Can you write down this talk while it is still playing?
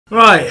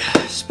Right,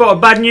 spot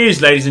of bad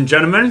news, ladies and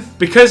gentlemen.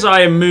 Because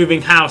I am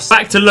moving house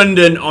back to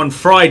London on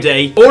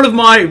Friday, all of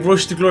my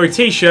Rush to Glory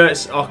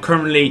t-shirts are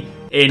currently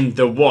in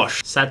the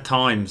wash. Sad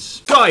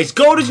times. Guys,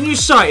 Golden's new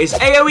site is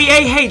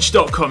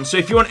aoeah.com, so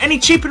if you want any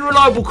cheap and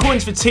reliable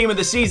coins for Team of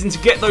the Season to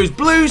get those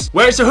blues,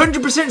 where it's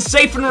 100%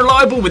 safe and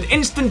reliable with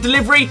instant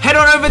delivery, head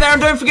on over there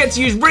and don't forget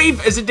to use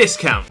REEV as a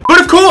discount.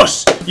 But of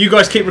course, you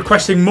guys keep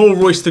requesting more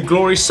Royce to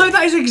Glory, so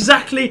that is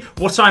exactly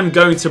what I'm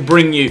going to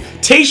bring you.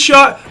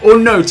 T-shirt or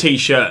no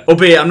t-shirt.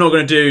 Albeit, I'm not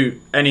going to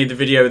do any of the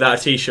video without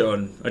a t-shirt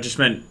on. I just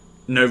meant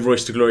no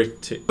Royce to Glory.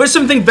 But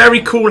something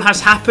very cool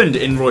has happened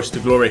in Royce to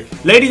Glory.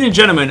 Ladies and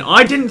gentlemen,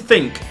 I didn't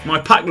think my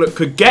pack look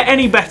could get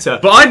any better,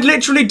 but I'd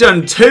literally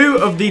done 2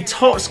 of the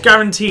Tots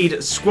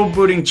Guaranteed Squad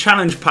Building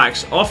Challenge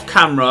packs off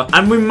camera,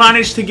 and we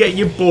managed to get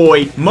your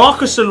boy,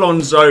 Marcos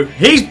Alonso.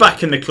 He's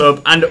back in the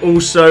club, and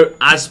also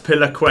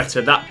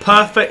Azpilicueta. That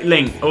perfect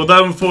link.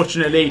 Although,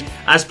 unfortunately,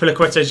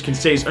 Azpilicueta, as you can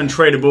see, is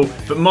untradeable,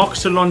 but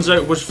Marcos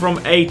Alonso was from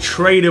a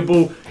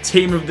tradable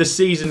Team of the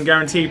Season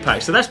guarantee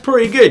pack, so that's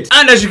pretty good.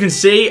 And as you can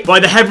see, by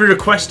the heavy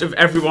request of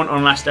everyone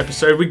on last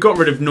episode, we got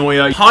rid of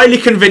Neuer. Highly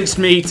convinced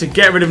me to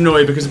get rid of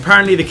Neuer because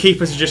apparently the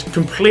keepers are just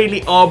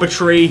completely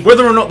arbitrary.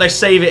 Whether or not they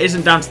save it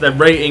isn't down to their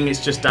rating, it's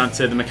just down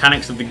to the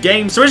mechanics of the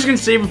game. So as you can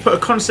see, we've put a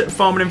concept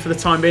farmer in for the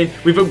time being.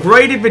 We've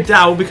upgraded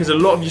Vidal because a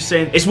lot of you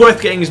saying it's worth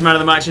getting his man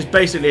of the match. It's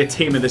basically a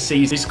Team of the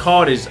Season. His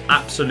card is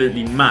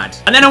absolutely mad.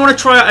 And then I want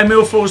to try out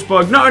Emil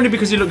Forsberg, not only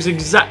because he looks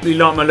exactly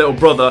like my little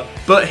brother,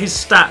 but his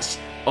stats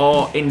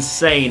are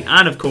insane,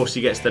 and of course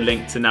he gets the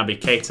link to Naby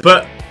Keita.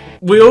 But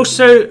we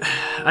also,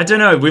 I don't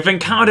know, we've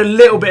encountered a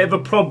little bit of a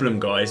problem,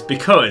 guys,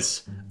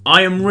 because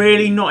I am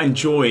really not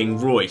enjoying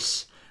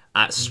Royce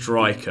at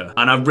striker,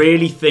 and I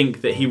really think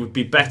that he would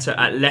be better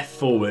at left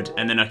forward,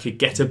 and then I could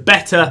get a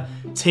better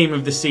Team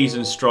of the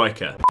Season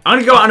striker. I'm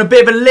going to go out on a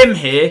bit of a limb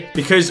here,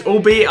 because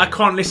albeit I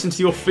can't listen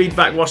to your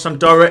feedback whilst I'm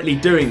directly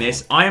doing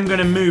this, I am going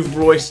to move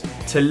Royce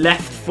to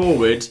left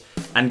forward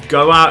and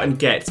go out and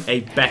get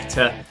a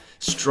better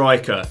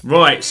striker.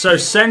 Right, so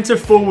centre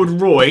forward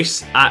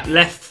Royce at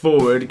left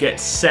forward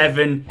gets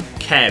 7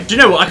 Kev. Do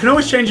you know what? I can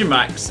always change him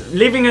back.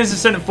 Leaving him as a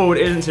centre forward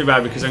isn't too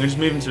bad because I'm going to just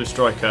move him to a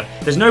striker.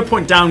 There's no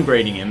point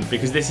downgrading him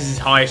because this is his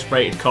highest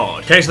rated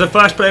card. Okay, so the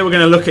first player we're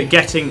going to look at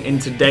getting in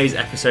today's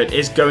episode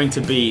is going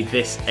to be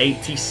this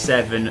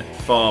 87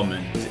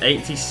 Farman. His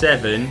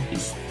 87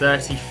 is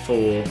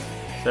 34,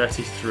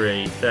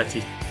 33,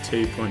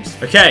 32 points.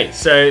 Okay,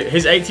 so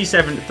his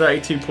 87,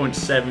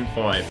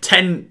 32.75.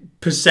 10%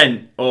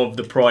 of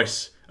the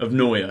price of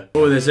Neuer.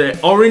 Oh, there's an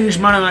orange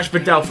man of match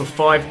Vidal for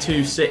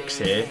 526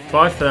 here.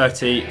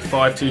 530,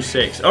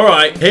 526. All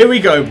right, here we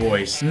go,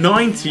 boys.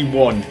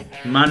 91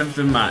 man of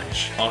the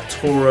match,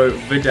 Arturo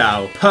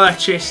Vidal,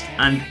 purchased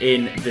and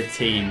in the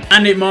team.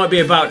 And it might be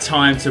about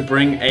time to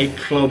bring a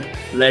club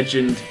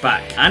legend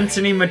back.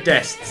 Anthony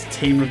Modeste's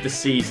Team of the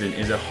Season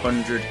is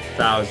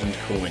 100,000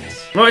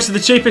 coins. Right, so the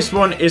cheapest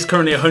one is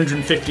currently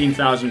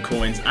 115,000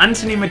 coins.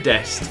 Anthony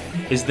Modeste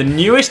is the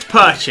newest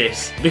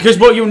purchase, because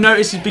what you'll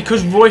notice is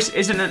because Royce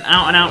isn't an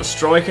out-and-out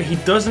striker,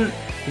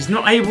 he's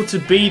not able to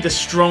be the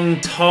strong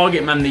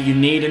target man that you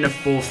need in a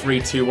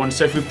 4-3-2-1.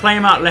 So if we play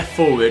him out left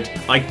forward,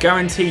 I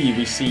guarantee you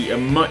we see a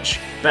much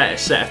better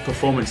set of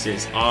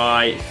performances.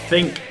 I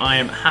think I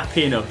am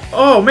happy enough.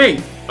 Oh,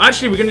 me!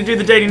 Actually, we're going to do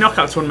the daily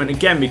knockout tournament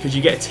again because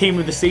you get a Team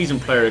of the Season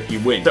player if you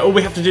win. So all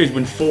we have to do is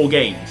win 4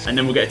 games and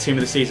then we'll get a Team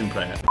of the Season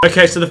player.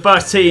 Okay, so the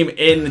first team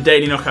in the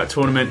daily knockout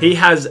tournament, he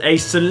has a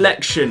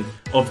selection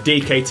of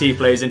DKT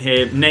players in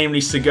here, namely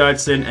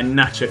Sigurdsson and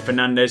Nacho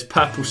Fernandez,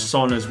 Purple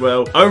Son as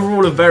well.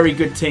 Overall, a very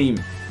good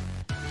team.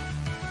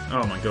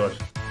 Oh my god.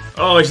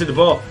 Oh, he's hit the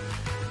ball.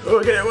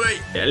 Oh, get away.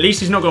 Yeah, at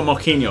least he's not got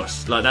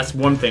Marquinhos. Like, that's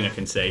one thing I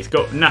can say. He's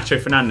got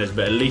Nacho Fernandez,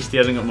 but at least he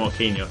hasn't got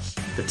Marquinhos.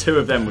 The 2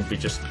 of them would be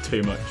just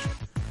too much.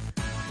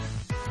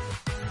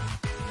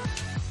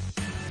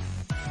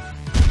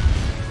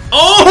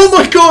 Oh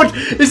my god!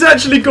 It's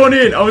actually gone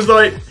in. I was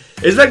like,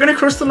 is that going to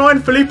cross the line?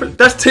 Felipe,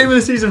 that's Team of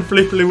the Season,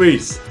 Felipe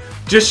Luis.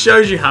 Just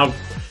shows you how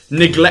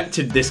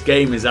neglected this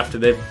game is after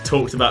they've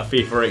talked about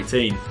FIFA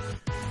 18.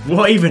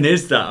 What even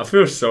is that? I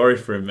feel sorry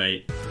for him,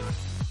 mate.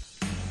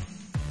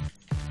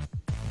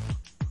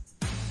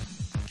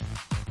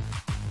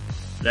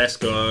 Let's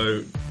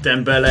go.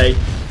 Dembele.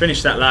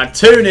 Finish that, lad.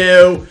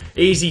 2-0.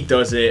 Easy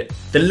does it.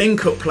 The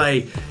link-up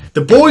play.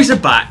 The boys are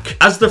back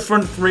as the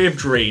front 3 of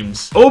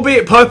dreams.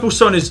 Albeit Purple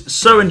Sun is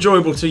so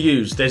enjoyable to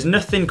use, there's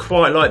nothing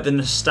quite like the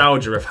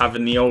nostalgia of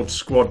having the old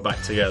squad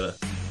back together.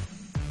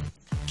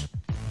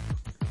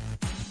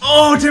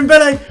 Oh,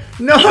 Dembele!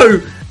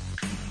 No!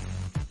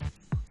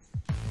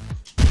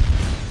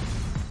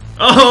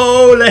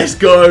 Oh, let's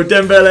go,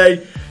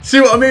 Dembele. See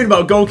what I mean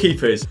about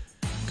goalkeepers?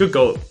 Good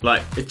goal.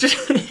 Like, it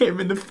just hit him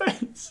in the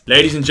face.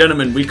 Ladies and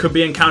gentlemen, we could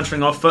be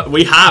encountering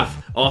we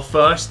have our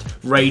first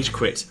rage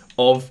quit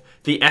of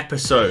the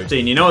episode.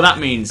 And you know what that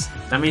means?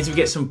 That means we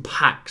get some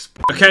packs.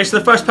 Okay, so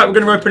the first pack we're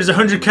going to open is a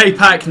 100k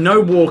pack,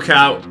 no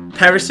walkout.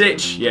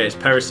 Perisic? Yeah, it's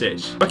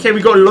Perisic. Okay, we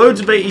got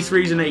loads of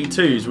 83s and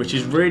 82s, which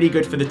is really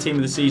good for the Team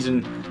of the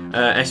Season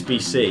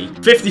SBC.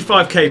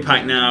 55k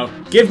pack now.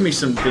 Give me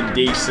something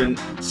decent.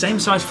 Same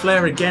size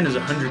flare again as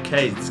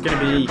 100k. It's going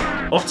to be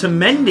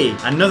Otamendi.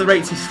 Another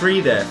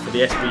 83 there for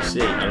the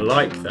SBC. I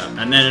like that.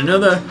 And then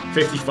another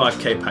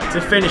 55k pack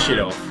to finish it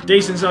off.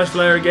 Decent size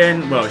flare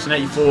again. Well, it's an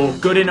 84.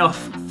 Good enough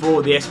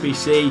for the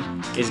SBC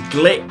is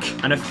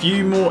Glick. And a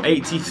few more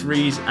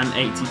 83s and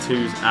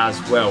 82s as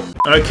well.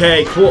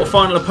 Okay,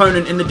 quarterfinal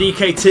opponent in the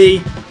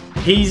DKT.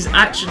 He's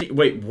actually...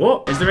 Wait,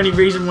 what? Is there any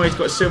reason why he's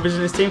got silvers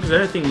in his team? Because I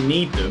don't think you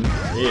need them.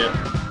 Yeah.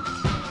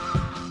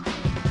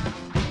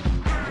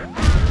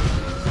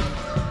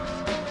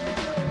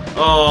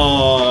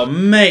 Oh,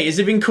 mate. Has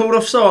it been called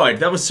offside?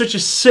 That was such a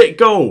sick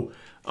goal.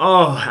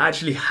 Oh, it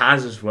actually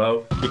has as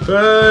well.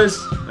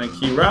 Keepers.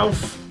 Thank you,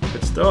 Ralph.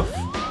 Good stuff.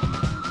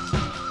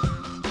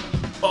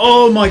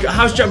 Oh, my God.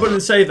 How's Jack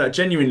Butland saved that?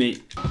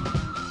 Genuinely.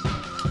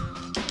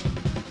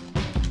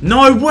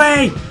 No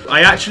way!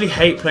 I actually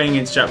hate playing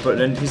against Jack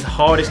Butland. He's the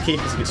hardest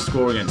keeper to get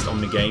score against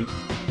on the game.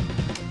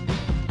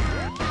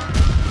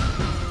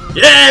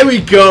 There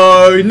we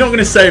go! Not going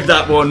to save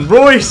that one.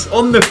 Reus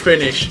on the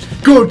finish.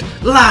 Good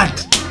lad!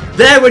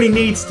 There when he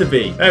needs to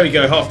be. There we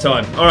go, half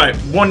time. Alright,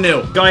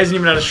 1-0. Guy hasn't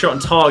even had a shot on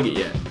target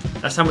yet.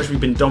 That's how much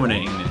we've been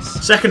dominating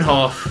this. Second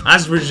half,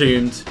 as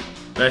resumed.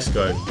 Let's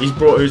go. He's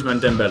brought Ousmane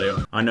Dembele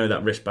on. I know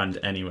that wristband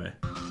anywhere.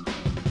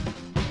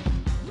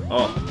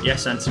 Oh,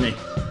 yes, Anthony.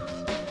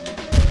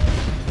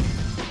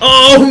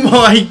 Oh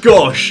my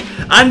gosh!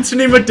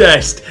 Anthony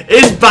Modeste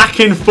is back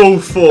in full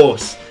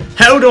force.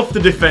 Held off the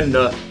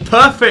defender.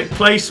 Perfect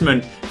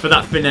placement for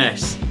that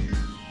finesse.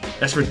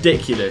 That's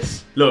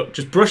ridiculous. Look,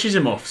 just brushes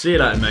him off. See you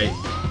later, mate.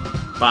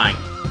 Bang.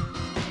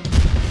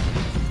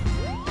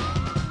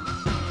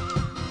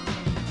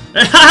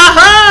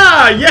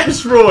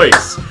 Yes,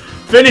 Reus!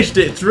 Finished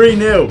it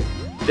 3-0.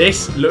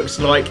 This looks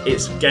like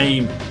it's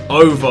game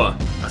over.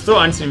 I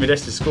thought Anthony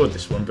Modeste scored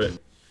this one, but... a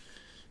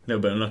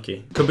little bit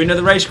unlucky. Could be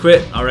another rage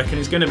quit. I reckon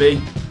it's going to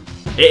be.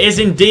 It is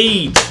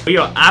indeed. We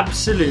are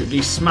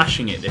absolutely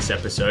smashing it this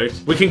episode.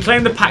 We can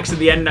claim the packs at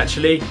the end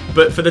actually,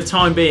 but for the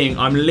time being,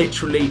 I'm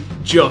literally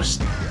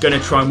just going to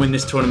try and win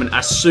this tournament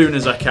as soon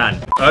as I can.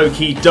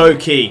 Okie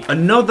dokie.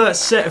 Another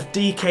set of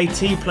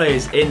DKT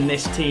players in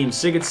this team.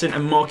 Sigurdsson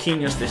and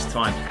Marquinhos this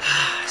time.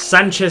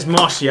 Sanchez,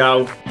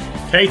 Martial.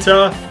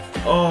 Keita.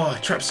 Oh,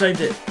 Trapp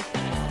saved it.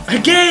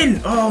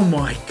 Again! Oh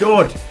my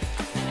God.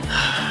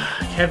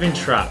 Kevin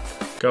Trapp.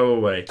 Go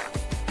away.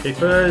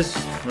 Keepers.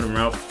 Run them,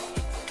 Ralph.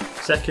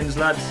 Seconds,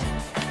 lads.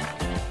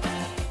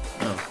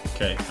 Oh,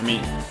 okay. I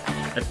mean,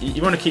 if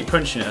you want to keep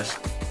punching us,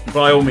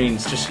 by all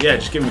means, just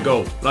give him a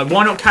goal. Like,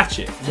 why not catch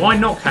it? Why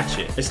not catch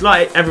it? It's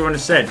like everyone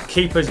has said,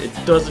 keepers, it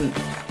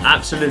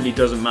absolutely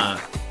doesn't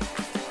matter.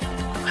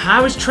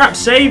 How is Trapp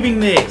saving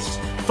this?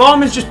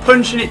 Farmer's just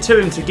punching it to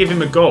him to give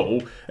him a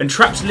goal, and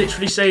Trapp's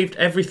literally saved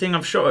everything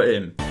I've shot at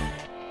him.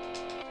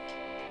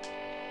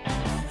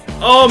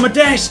 Oh,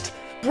 Modeste!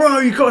 Bro,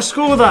 you got to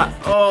score that.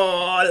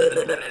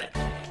 Oh.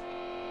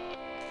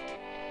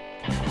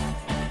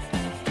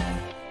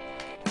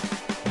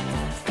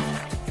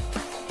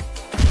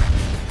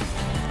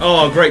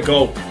 Oh, great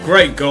goal.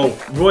 Great goal.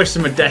 Reus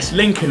and Modeste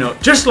linking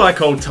up, just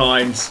like old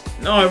times.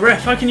 No,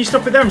 ref, how can you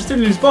stop it there? I'm still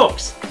in his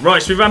box.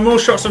 Right, so we've had more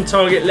shots on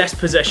target, less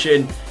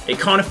possession. It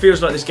kind of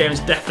feels like this game is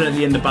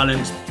definitely in the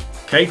balance.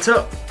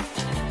 Keita.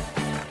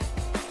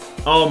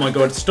 Oh my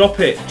God, stop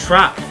it.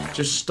 Trapp,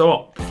 just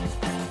stop.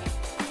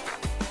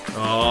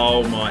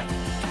 Oh my.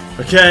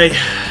 Okay,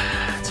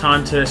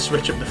 time to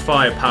switch up the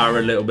firepower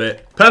a little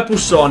bit. Purple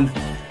Son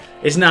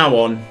is now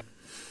on. Well,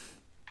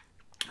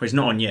 he's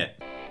not on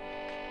yet.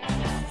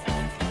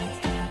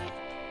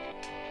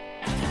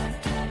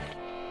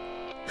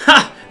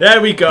 Ha!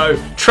 There we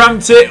go.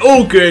 Tramped it.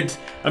 All good.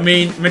 I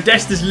mean,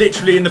 Modeste is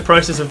literally in the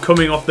process of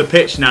coming off the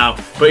pitch now,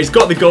 but he's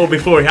got the goal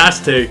before he has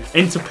to.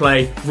 Into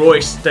play.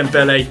 Reus,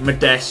 Dembele,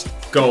 Modeste,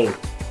 goal.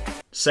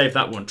 Save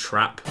that one,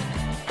 Trapp.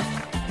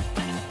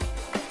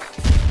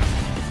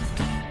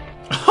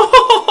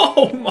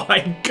 Oh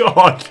my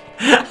God.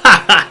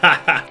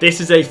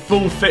 This is a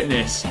full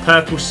fitness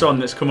Purple Son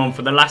that's come on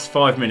for the last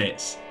 5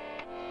 minutes.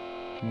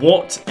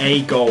 What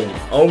a goal.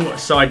 Oh,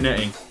 side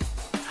netting.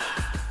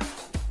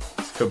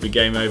 This could be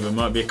game over.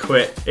 Might be a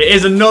quit. It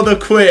is another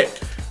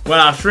quit.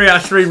 Wow, 3 out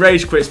of 3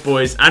 rage quits,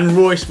 boys. And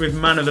Reus with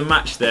man of the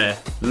match there.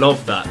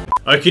 Love that.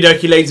 Okie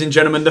dokie, ladies and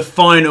gentlemen. The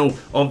final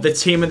of the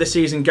Team of the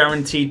Season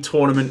Guaranteed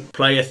Tournament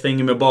player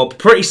thingamabob.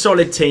 Pretty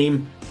solid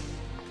team.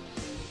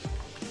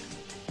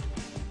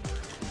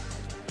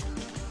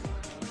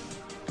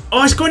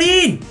 Oh, it's gone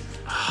in!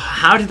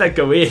 How did that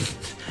go in?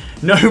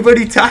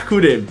 Nobody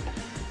tackled him.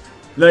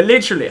 Like,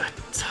 literally, I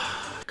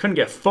couldn't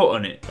get a foot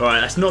on it. Alright,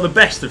 that's not the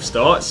best of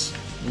starts.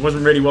 It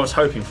wasn't really what I was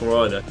hoping for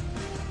either.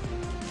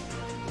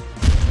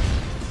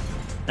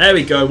 There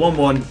we go,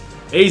 1-1.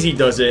 Easy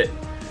does it.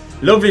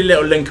 Lovely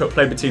little link-up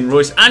play between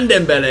Reus and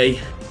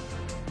Dembele.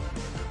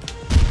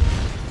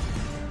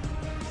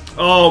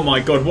 Oh my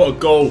God, what a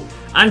goal.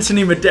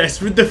 Anthony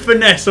Modeste with the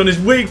finesse on his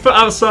weak foot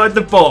outside the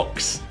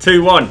box.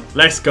 2-1.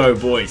 Let's go,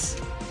 boys.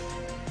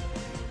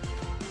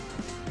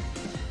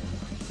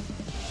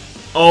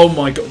 Oh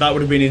my god, that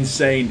would have been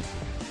insane.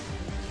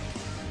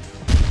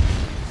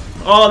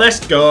 Oh,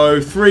 let's go.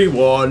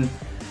 3-1.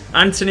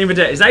 Anthony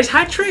Modeste. Is that his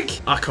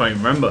hat-trick? I can't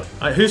even remember.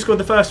 Who scored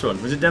the first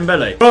one? Was it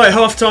Dembele? Right,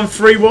 half-time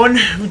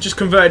 3-1. We just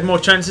converted more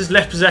chances.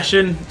 Left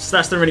possession.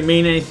 Stats don't really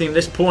mean anything at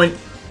this point.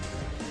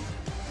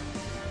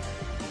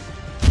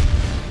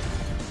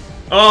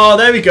 Oh,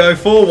 there we go.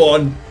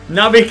 4-1.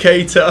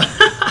 Navigator.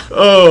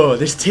 Oh,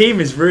 this team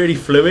is really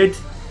fluid.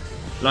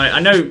 Like, I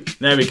know.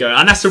 There we go.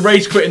 And that's a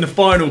rage quit in the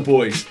final,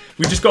 boys.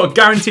 We just got a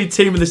guaranteed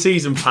team of the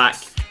season pack.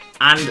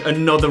 And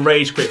another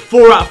rage quit.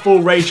 4 out of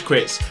 4 rage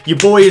quits. Your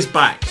boy is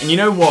back. And you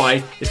know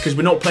why? It's because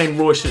we're not playing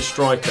Reus at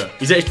striker.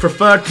 He's at his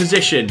preferred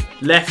position.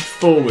 Left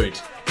forward.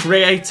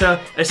 Creator,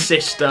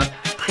 assister,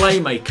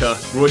 playmaker.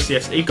 Reus the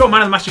FC. He got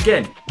man of the match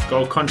again.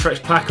 Gold contracts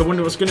pack. I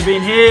wonder what's going to be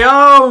in here.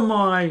 Oh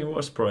my. What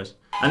a surprise.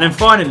 And then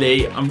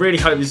finally, I'm really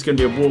hoping this is going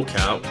to be a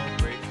walkout.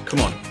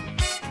 Come on.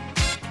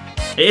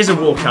 It is a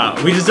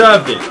walkout. We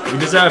deserved it. We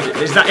deserved it.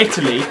 Is that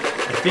Italy?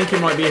 I think it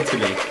might be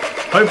Italy.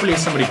 Hopefully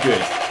it's somebody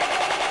good.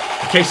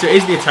 Okay, so it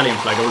is the Italian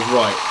flag. I was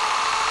right.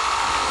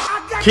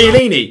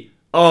 Chiellini.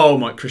 Oh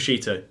my,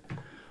 Crescito.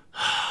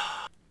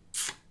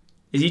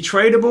 Is he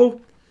tradable?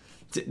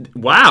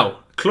 Wow.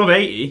 Club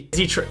 80.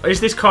 Is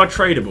this card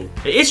tradable?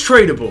 It is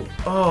tradable.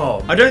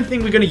 Oh, I don't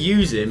think we're going to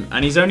use him,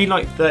 and he's only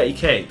like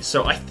 30k.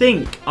 So I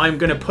think I'm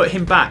going to put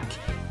him back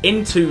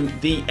into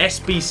the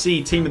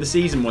SBC Team of the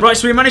Season one. Right,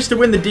 so we managed to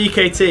win the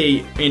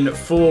DKT in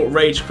 4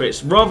 rage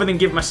quits rather than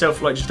give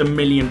myself like just a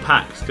million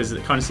packs because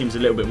it kind of seems a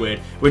little bit weird.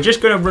 We're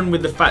just going to run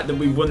with the fact that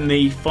we won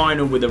the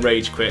final with a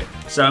rage quit.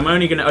 So I'm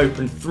only going to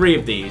open 3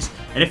 of these,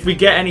 and if we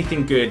get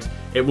anything good,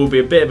 it will be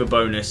a bit of a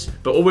bonus.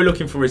 But all we're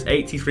looking for is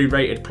 83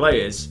 rated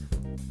players,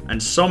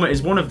 and Sommer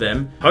is one of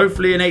them.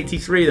 Hopefully an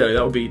 83 though.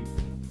 That would be,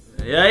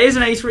 yeah, it is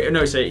an 83.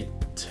 No, it's 82.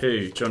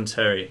 John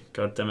Terry.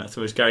 God damn it, I thought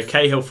it was Gary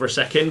Cahill for a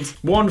second.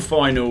 One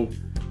final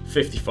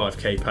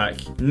 55k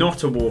pack.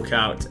 Not a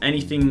walkout.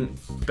 Anything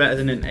better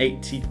than an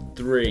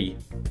 83.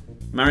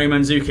 Mario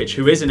Mandzukic,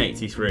 who is an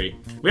 83.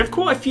 We have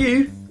quite a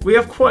few. We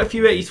have quite a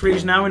few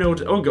 83s now in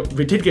order. Oh god,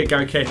 we did get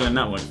Gary Cahill in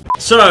that one.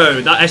 So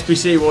that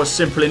SBC was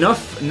simple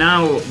enough.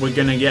 Now we're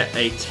gonna get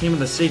a Team of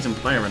the Season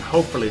player, and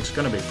hopefully it's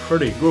gonna be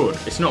pretty good.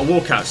 It's not a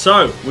walkout,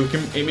 so we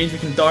can. It means we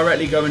can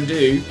directly go and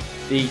do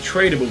the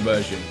tradable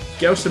version.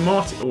 Gelson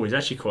Martin, oh, he's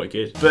actually quite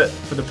good. But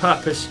for the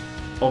purpose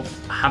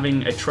of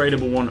having a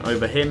tradable one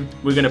over him,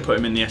 we're going to put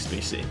him in the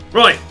SBC.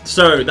 Right,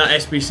 so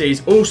that SBC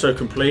is also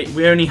complete.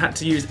 We only had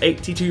to use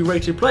 82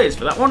 rated players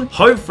for that one.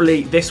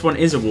 Hopefully this one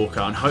is a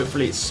walkout, and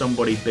hopefully it's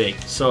somebody big.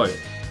 So,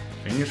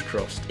 fingers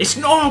crossed. It's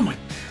not, oh my,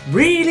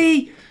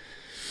 really?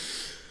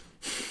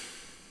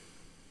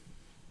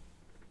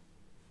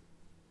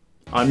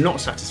 I'm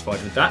not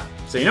satisfied with that.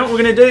 So you know what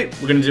we're going to do?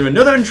 We're going to do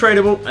another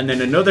untradeable and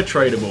then another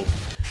tradable.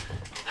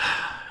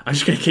 I'm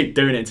just going to keep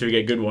doing it until we get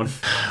a good one.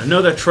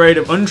 Another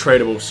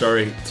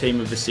untradeable, Team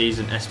of the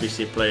Season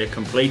SBC player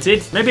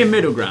completed. Maybe a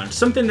middle ground.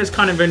 Something that's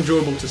kind of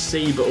enjoyable to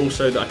see, but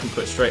also that I can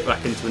put straight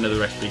back into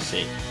another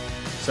SBC.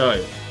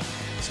 So,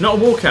 it's not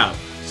a walkout.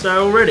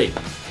 So already,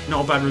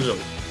 not a bad result.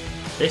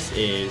 This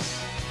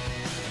is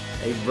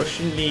a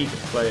Russian League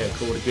player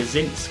called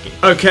Gazinski.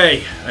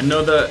 Okay,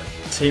 another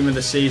Team of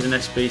the Season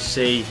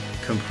SBC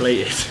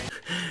completed.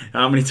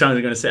 How many times am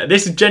I going to say it?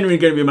 This is genuinely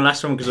going to be my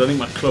last one because I think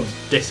my club's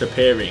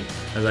disappearing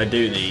as I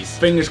do these.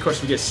 Fingers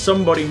crossed we get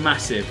somebody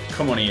massive.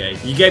 Come on, EA.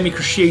 You gave me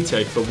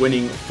Crescito for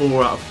winning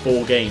 4 out of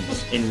 4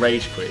 games in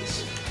Rage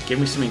Quiz. Give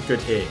me something good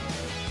here.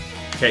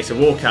 Okay, so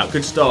walkout.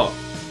 Good start.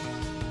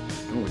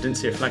 Oh, I didn't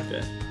see a flag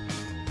there.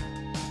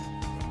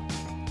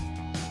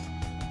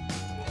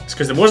 It's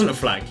because there wasn't a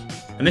flag.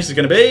 And this is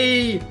going to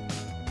be...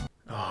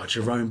 Oh,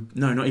 Jerome.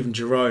 No, not even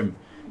Jerome.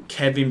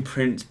 Kevin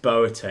Prince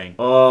Boateng.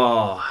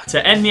 Oh,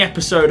 to end the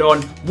episode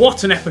on,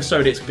 what an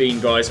episode it's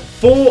been, guys.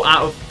 4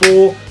 out of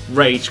 4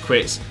 rage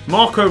quits.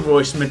 Marco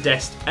Reus,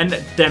 Modeste, and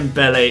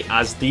Dembele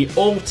as the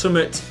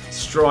ultimate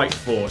strike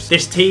force.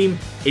 This team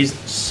is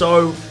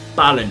so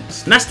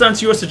balanced. And that's down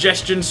to your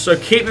suggestions, so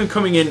keep them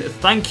coming in.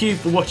 Thank you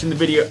for watching the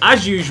video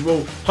as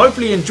usual.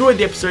 Hopefully you enjoyed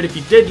the episode. If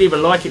you did, leave a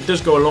like. It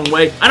does go a long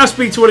way. And I'll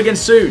speak to you all again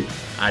soon.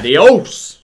 Adios.